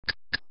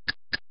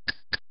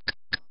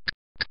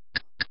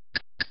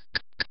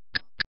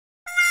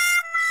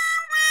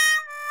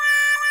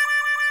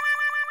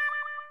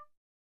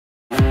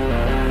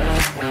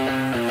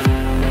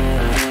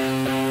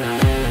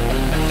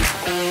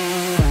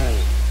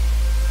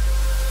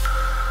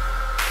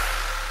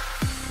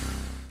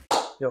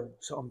Yo,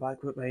 so I'm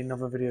back with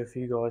another video for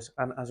you guys,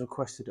 and as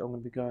requested, I'm going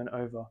to be going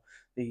over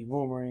the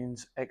Royal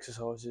Marines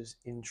exercises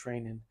in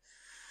training.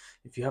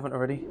 If you haven't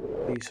already,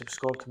 please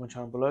subscribe to my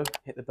channel below,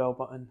 hit the bell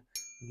button,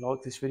 and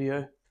like this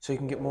video so you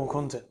can get more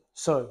content.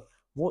 So,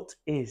 what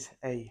is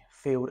a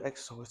field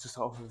exercise to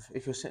start off with?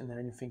 If you're sitting there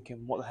and you're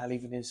thinking, what the hell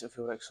even is a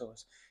field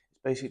exercise?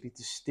 It's basically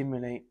to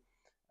stimulate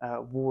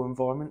war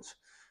environments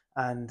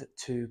and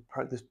to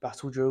practice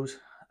battle drills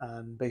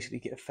and basically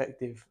get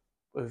effective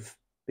with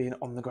being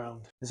on the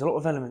ground. There's a lot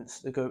of elements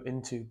that go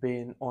into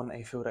being on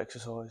a field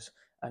exercise,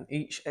 and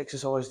each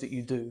exercise that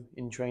you do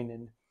in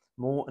training,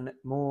 more and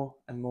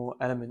more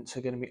elements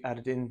are going to be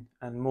added in,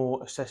 and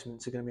more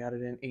assessments are going to be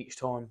added in each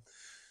time.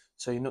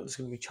 So you're not just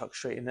going to be chucked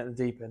straight in at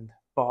the deep end,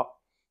 but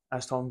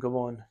as time goes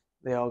on,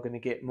 they are going to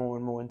get more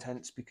and more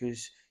intense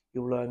because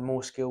you'll learn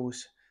more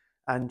skills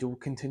and you'll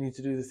continue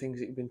to do the things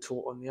that you've been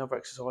taught on the other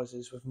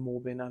exercises with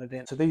more being added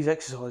in. So these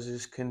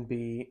exercises can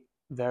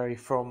vary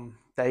from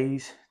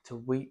days to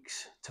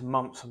weeks to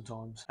months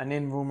sometimes. And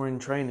in Royal Marine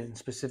training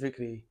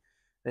specifically,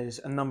 there's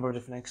a number of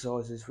different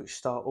exercises which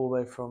start all the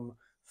way from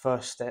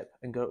first step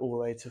and go all the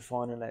way to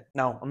final leg.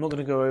 Now, I'm not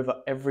going to go over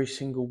every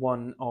single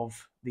one of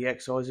the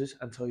exercises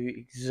and tell you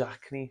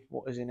exactly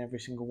what is in every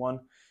single one,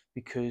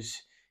 because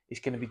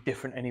it's going to be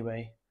different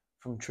anyway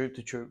from troop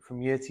to troop,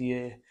 from year to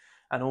year,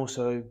 and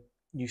also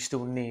you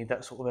still need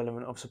that sort of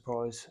element of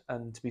surprise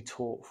and to be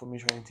taught from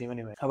your training team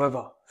anyway.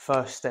 However,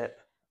 first step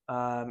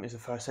is the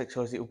first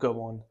exercise that you'll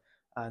go on,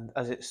 and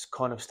as it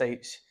kind of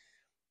states,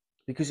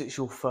 because it's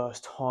your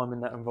first time in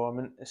that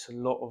environment, it's a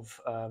lot of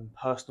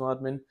personal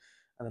admin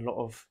and a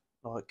lot of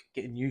like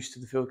getting used to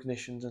the field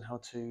conditions and how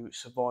to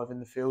survive in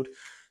the field.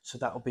 So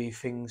that'll be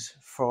things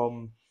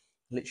from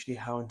literally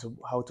how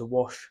to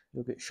wash.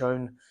 You'll get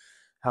shown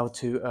how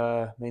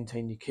to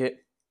maintain your kit,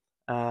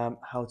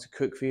 how to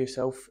cook for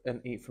yourself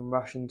and eat from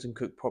rations and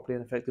cook properly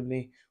and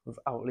effectively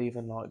without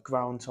leaving like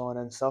ground time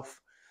and stuff.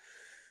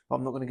 But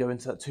I'm not going to go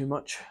into that too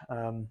much.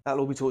 That'll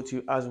all be taught to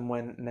you as and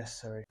when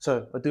necessary.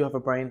 So I do have a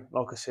brain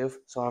like a sieve,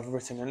 so I've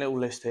written a little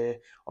list here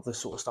of the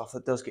sort of stuff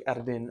that does get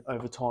added in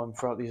over time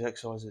throughout these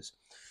exercises.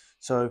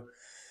 So,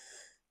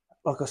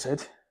 like I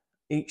said,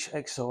 each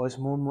exercise,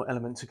 more and more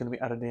elements are going to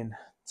be added in.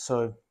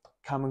 So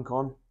cam and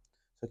con,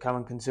 so cam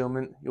and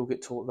concealment, you'll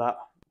get taught that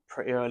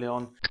pretty early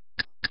on.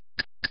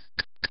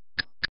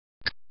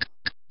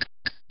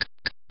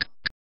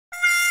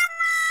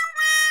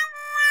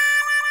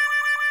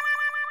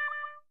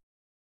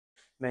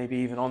 Maybe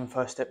even on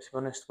first step, to be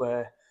honest,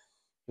 where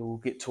you'll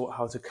get taught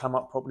how to cam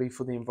up properly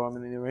for the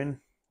environment that you're in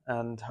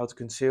and how to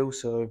conceal.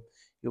 So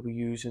you'll be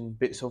using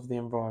bits of the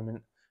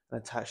environment and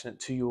attaching it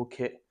to your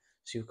kit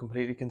so you're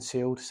completely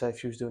concealed. Say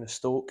if you was doing a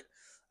stalk,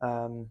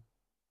 and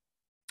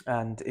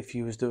if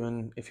you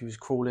was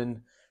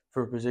crawling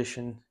for a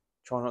position,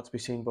 try not to be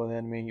seen by the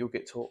enemy, you'll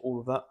get taught all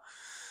of that.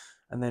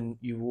 And then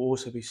you will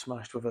also be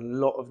smashed with a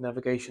lot of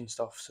navigation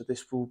stuff. So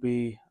this will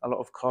be a lot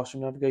of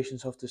classroom navigation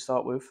stuff to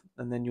start with,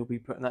 and then you'll be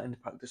putting that into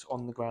practice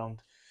on the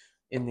ground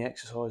in the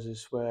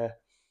exercises, where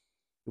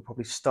you'll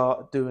probably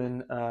start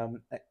doing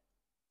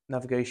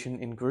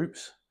navigation in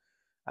groups,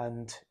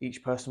 and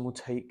each person will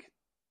take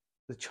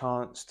the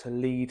chance to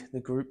lead the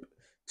group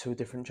to a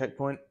different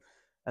checkpoint,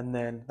 and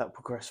then that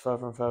progress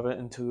further and further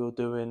until you're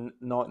doing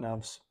night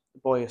navs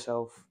by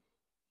yourself,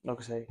 like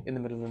I say, in the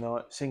middle of the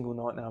night, single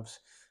night navs,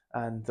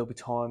 and they'll be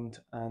timed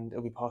and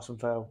it'll be pass and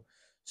fail.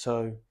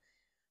 So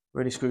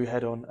really screw your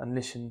head on and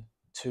listen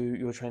to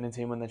your training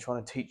team when they're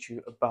trying to teach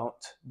you about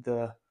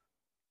the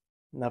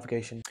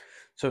navigation.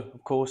 So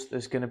of course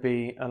there's going to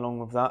be, along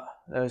with that,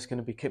 there's going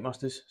to be kit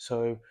musters,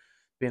 so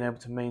being able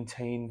to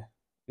maintain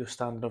your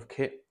standard of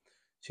kit.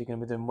 So you're going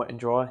to be doing wet and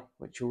dry,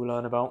 which you'll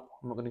learn about.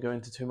 I'm not going to go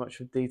into too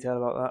much detail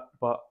about that,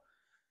 but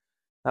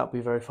that'll be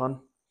very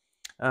fun.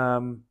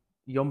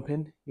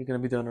 Yomping, you're going to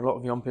be doing a lot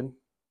of yomping.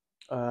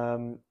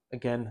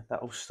 Again, that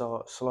will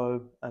start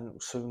slow and will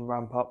soon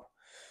ramp up,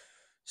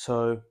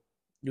 so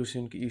you'll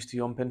soon get used to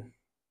yomping.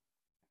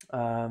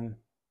 For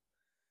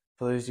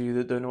those of you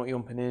that don't know what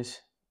yomping is,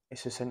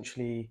 it's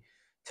essentially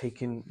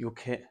taking your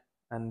kit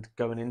and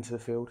going into the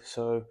field.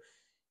 So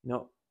you're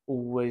not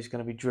always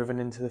going to be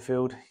driven into the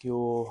field.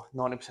 You're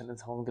 90% of the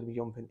time going to be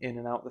yomping in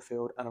and out the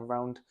field and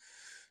around.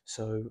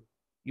 So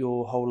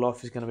your whole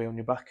life is going to be on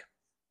your back,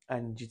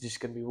 and you're just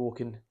going to be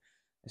walking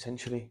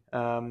essentially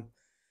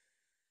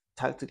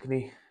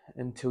tactically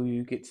until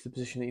you get to the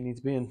position that you need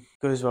to be in.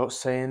 Goes without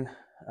saying,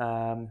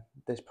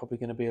 there's probably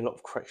going to be a lot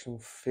of correctional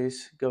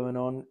fizz going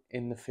on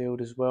in the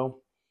field as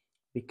well,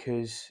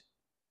 because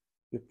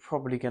you're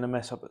probably going to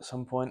mess up at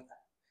some point,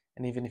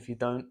 and even if you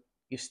don't,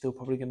 you're still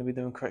probably going to be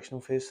doing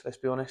correctional fizz, let's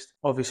be honest.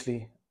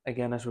 Obviously,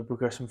 again, as we're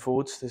progressing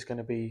forwards, there's going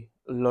to be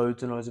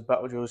loads and loads of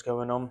battle drills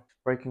going on,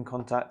 breaking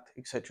contact,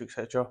 etc,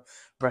 etc,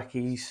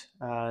 recce's,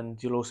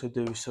 and you'll also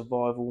do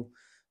survival.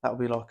 That'll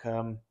be like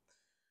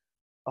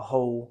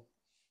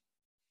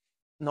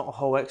not a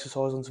whole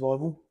exercise on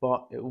survival,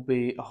 but it will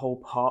be a whole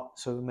part,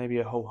 so maybe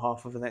a whole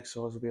half of an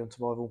exercise will be on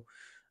survival,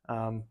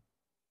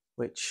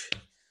 which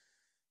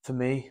for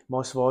me,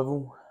 my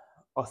survival,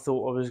 I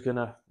thought I was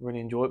gonna really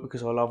enjoy it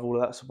because I love all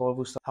of that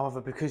survival stuff.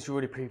 However, because you're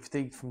already pretty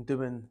fatigued from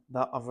doing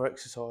that other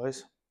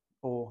exercise,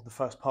 or the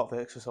first part of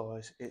the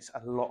exercise, it's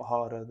a lot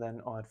harder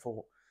than I had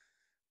thought.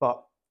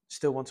 But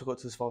still, once I got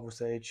to the survival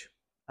stage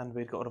and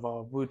we'd got all of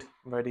our wood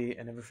ready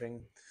and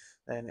everything,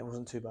 then it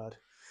wasn't too bad.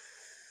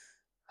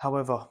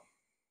 However,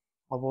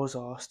 I was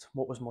asked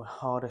what was my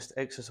hardest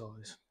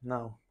exercise.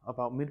 Now,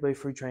 about midway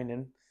through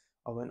training,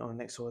 I went on an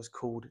exercise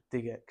called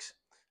Dig X,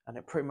 and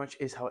it pretty much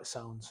is how it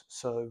sounds.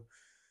 So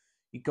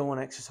you go on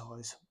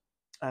exercise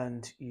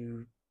and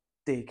you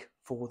dig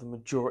for the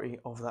majority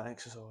of that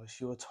exercise.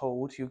 You are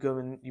told you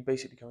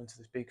basically go into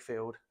this big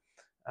field.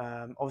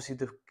 Obviously,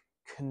 the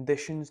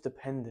conditions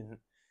dependent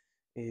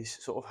is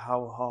sort of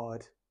how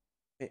hard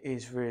it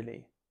is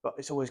really, but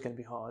it's always going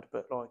to be hard.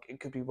 But like it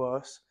could be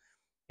worse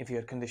if you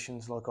had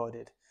conditions like I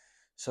did.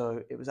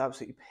 So it was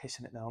absolutely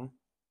pissing it down.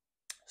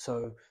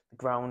 So the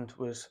ground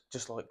was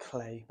just like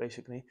clay,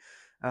 basically.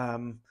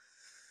 But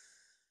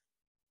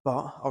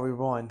I'll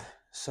rewind.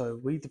 So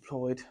we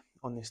deployed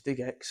on this Dig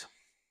X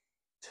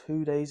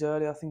 2 days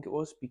early, I think it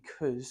was,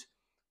 because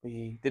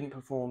we didn't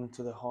perform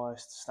to the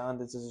highest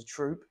standards as a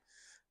troop,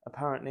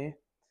 apparently,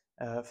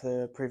 for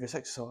the previous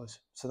exercise.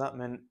 So that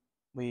meant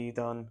we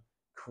done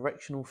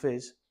correctional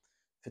phys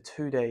for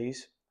 2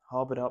 days,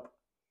 harboured up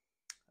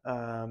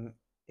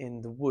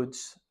in the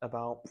woods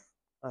about,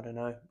 I don't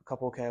know, a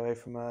couple of K away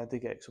from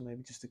Dig X, or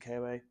maybe just a K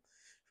away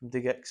from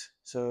Dig X.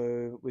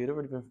 So we had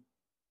already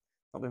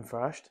not been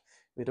thrashed,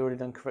 we'd already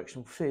done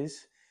correctional phys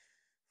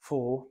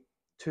for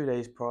 2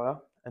 days prior,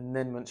 and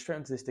then went straight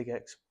into this Dig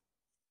X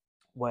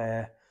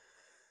where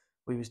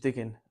we was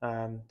digging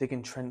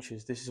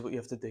trenches. This is what you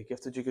have to dig. You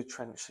have to dig a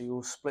trench. So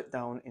you'll split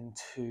down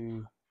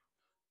into,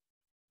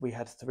 we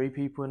had 3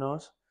 people in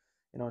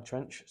our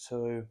trench.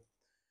 So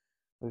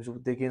we was all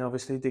digging,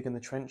 obviously, digging the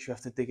trench. You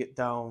have to dig it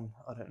down.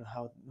 I don't know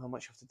how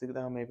much you have to dig it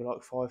down, maybe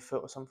like 5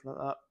 foot or something like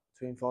that,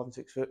 between 5 and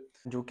 6 foot.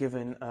 And you're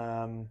given,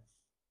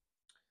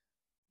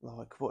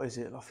 like, what is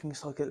it? I think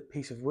it's like a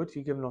piece of wood.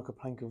 You're given like a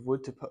plank of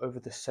wood to put over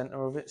the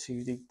center of it. So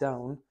you dig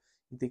down,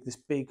 you dig this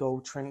big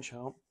old trench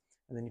out,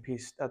 and then you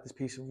add this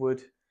piece of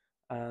wood,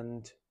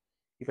 and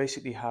you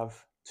basically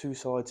have 2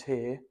 sides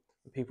here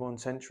with people on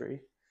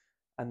sentry,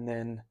 and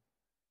then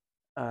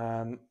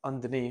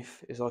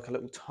underneath is like a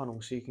little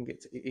tunnel so you can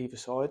get to either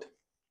side.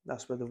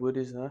 That's where the wood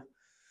is there.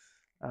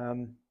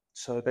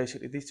 So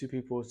basically these 2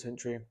 people on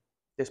sentry,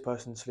 this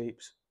person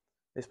sleeps,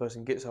 this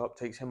person gets up,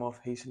 takes him off,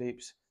 he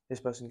sleeps, this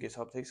person gets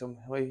up, takes him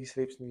away, he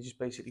sleeps, and you just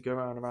basically go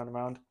around and around and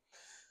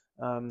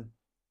around.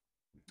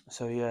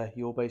 So yeah,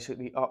 you're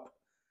basically up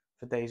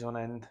for days on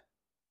end,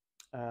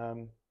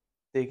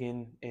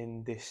 digging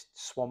in this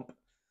swamp.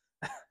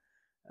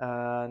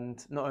 And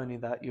not only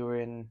that,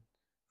 you're in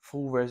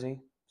full resi,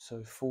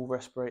 so full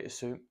respirator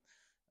suit,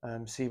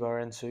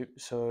 CBRN suit.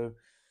 So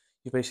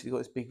you've basically got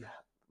this big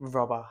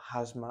rubber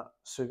hazmat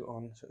suit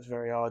on, so it's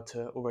very hard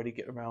to already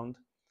get around.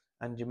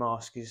 And your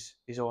mask is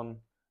on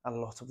a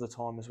lot of the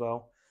time as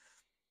well,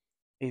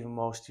 even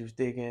whilst you was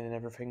digging and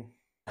everything.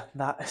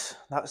 That's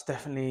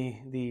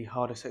definitely the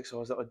hardest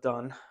exercise that I've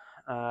done.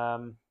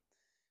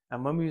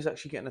 And when we was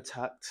actually getting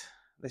attacked,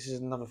 this is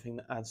another thing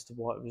that adds to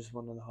why it was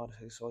one of the hardest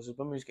exercises.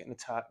 When we was getting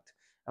attacked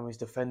and we was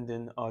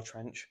defending our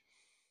trench,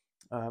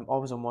 I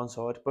was on one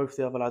side, both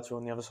the other lads were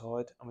on the other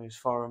side, and we was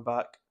firing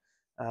back,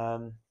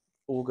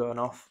 all going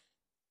off.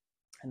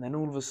 And then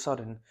all of a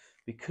sudden,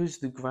 because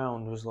the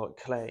ground was like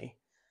clay,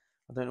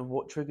 I don't know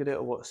what triggered it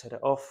or what set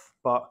it off,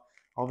 but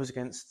I was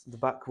against the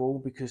back wall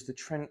because the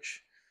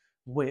trench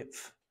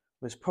width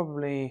was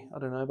probably, I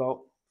don't know,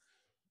 about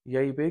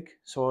yay big.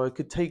 So I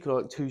could take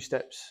like 2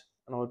 steps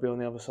and I would be on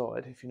the other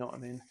side, if you know what I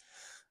mean.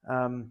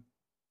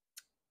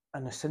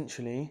 And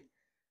essentially,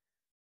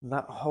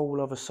 that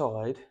whole other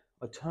side,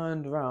 I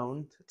turned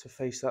around to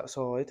face that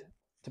side.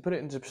 To put it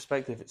into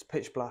perspective, it's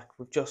pitch black.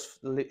 We've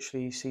just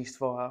literally ceased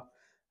fire.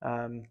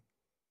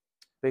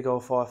 Big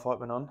old firefight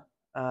went on,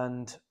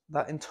 and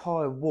that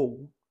entire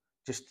wall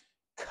just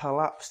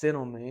collapsed in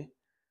on me.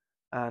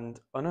 And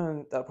I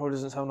know that probably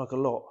doesn't sound like a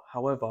lot.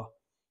 However,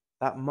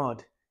 that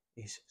mud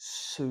is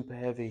super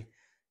heavy.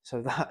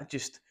 So that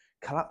just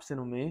collapsed in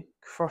on me,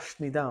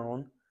 crushed me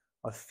down.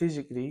 I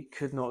physically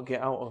could not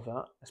get out of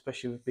that,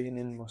 especially with being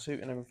in my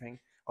suit and everything.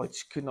 I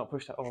just could not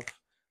push that off.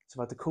 So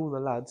I had to call the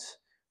lads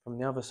from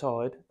the other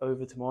side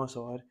over to my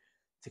side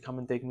to come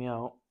and dig me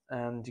out.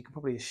 And you can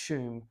probably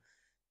assume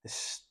the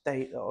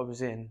state that I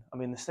was in. I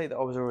mean, the state that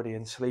I was already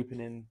in,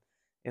 sleeping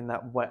in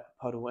that wet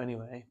puddle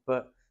anyway,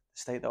 but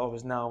the state that I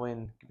was now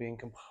in, being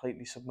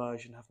completely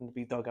submerged and having to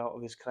be dug out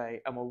of this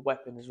clay, and my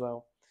weapon as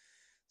well.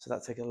 So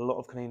that took a lot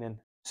of cleaning.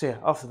 So yeah,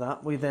 after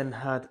that, we then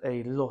had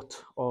a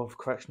lot of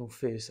correctional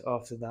phys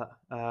after that.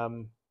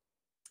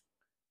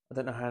 I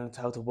don't know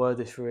how to word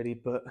this really,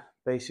 but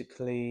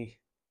basically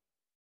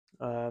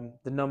the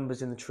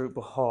numbers in the troop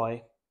were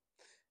high,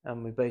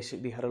 and we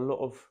basically had a lot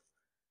of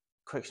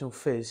correctional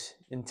phys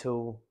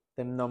until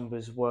them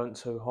numbers weren't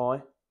so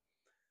high.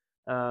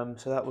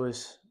 So that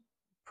was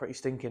pretty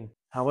stinking.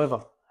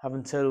 However,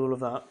 having said all of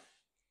that,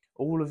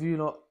 all of you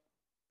lot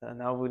that are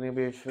now going to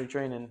be through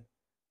training,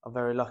 are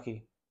very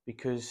lucky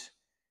because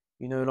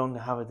you no longer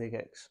have a dig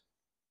X.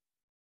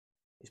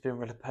 It's been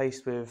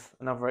replaced with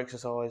another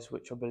exercise,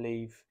 which I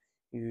believe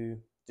you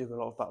do a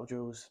lot of battle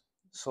drills,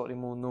 slightly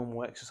more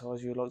normal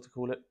exercise, you would like to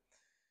call it.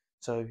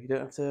 So you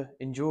don't have to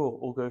endure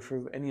or go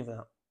through any of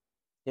that.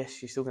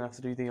 Yes, you're still going to have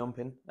to do the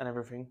umping and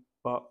everything,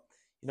 but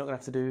you're not going to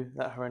have to do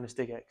that horrendous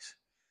dig X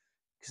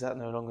because that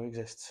no longer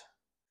exists.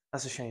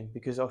 That's a shame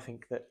because I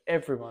think that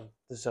everyone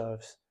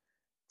deserves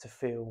to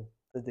feel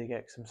the dig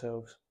X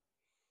themselves.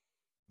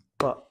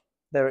 But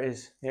there it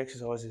is, the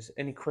exercises.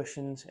 Any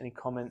questions, any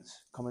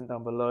comments, comment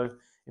down below.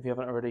 If you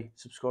haven't already,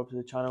 subscribe to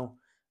the channel.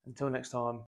 Until next time.